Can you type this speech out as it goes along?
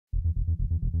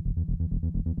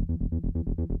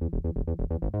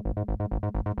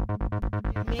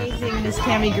Amazing Miss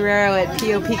Tammy Guerrero at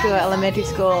Pico Elementary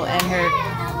School and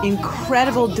her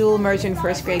incredible dual immersion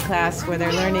first grade class where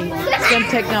they're learning STEM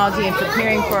technology and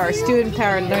preparing for our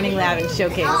student-powered Learning Lab and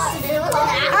Showcase.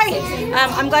 Hi,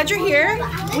 I'm glad you're here.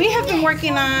 We have been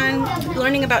working on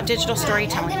learning about digital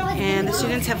storytelling, and the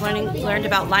students have learned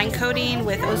about line coding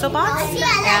with Ozobots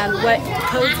and what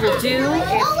codes will do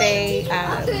if they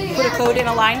put a code in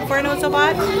a line for an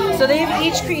Ozobot. So they've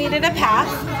each created a path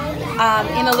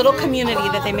in a little community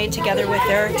that they made together with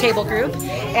their table group,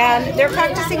 and they're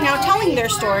practicing now telling their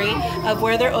story of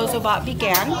where their Ozobot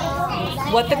began,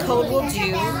 what the code will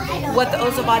do, what the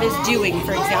Ozobot is doing.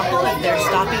 For example, if they're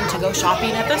stopping to go shopping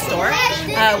at the store,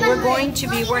 we're going to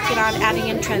be working on adding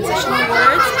in transitional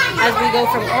words as we go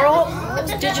from oral,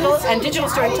 digital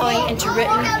storytelling into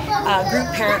written group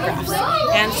paragraphs.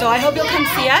 And so I hope you'll come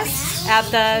see us at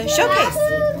the showcase.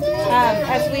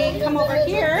 As we come over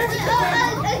here,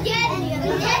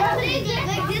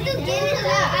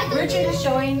 Richard is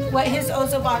showing what his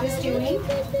Ozobot is doing,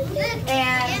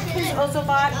 and his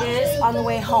Ozobot is on the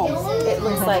way home, it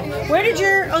looks like. Where did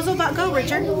your Ozobot go,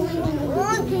 Richard?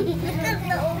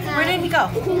 Where did he go?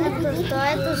 The store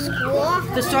at the school.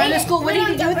 The store in the school? What did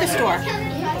he do at the store?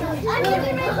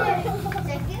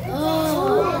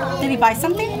 Did he buy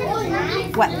something?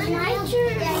 What?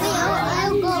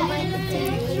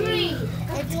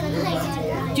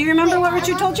 Do you remember what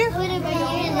Richard told you?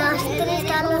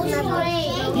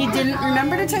 He didn't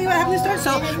remember to tell you what happened in the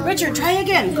store? So, Richard, try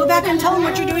again. Go back and tell him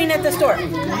what you're doing at the store.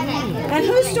 And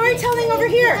who's storytelling over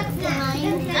here?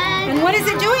 And what is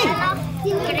it doing?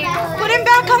 Put him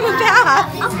back on the path.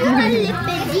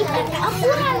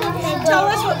 Tell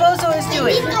us what Bozo is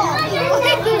doing.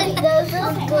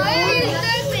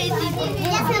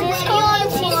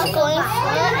 He's going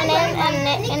front,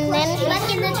 and then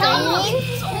he's turning.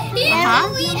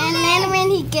 And then when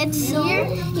he gets here,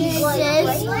 he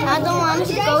says, I don't want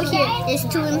to go here. It's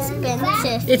too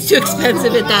expensive. It's too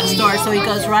expensive at that store, so he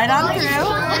goes right on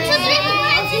through.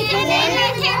 And then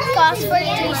he paused for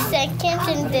 3 seconds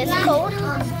in this code.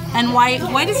 And why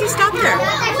does he stop there?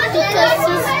 Because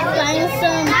he's buying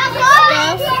some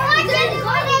stuff.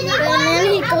 And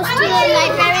then he goes to the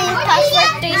library and pauses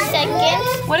for 3 seconds.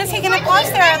 What is he going to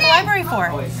pause there at the library for?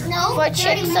 For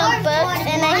check some books,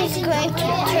 and then he's going to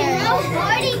turn.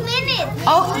 40 minutes.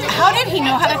 Oh, how did he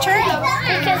know how to turn?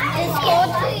 Because this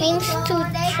code means to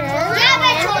turn.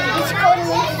 This code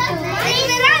means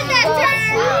to turn.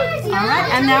 All right,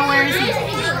 and now where is he?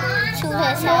 To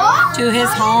his home. To his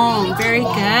home. Very good.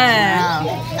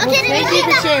 Well, thank you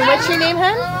for sharing. What's your name,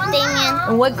 hon? Damien.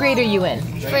 And what grade are you in?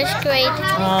 First grade.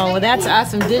 Oh, well, that's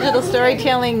awesome. Digital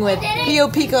storytelling with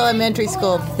Pico Elementary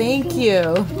School. Thank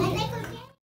you.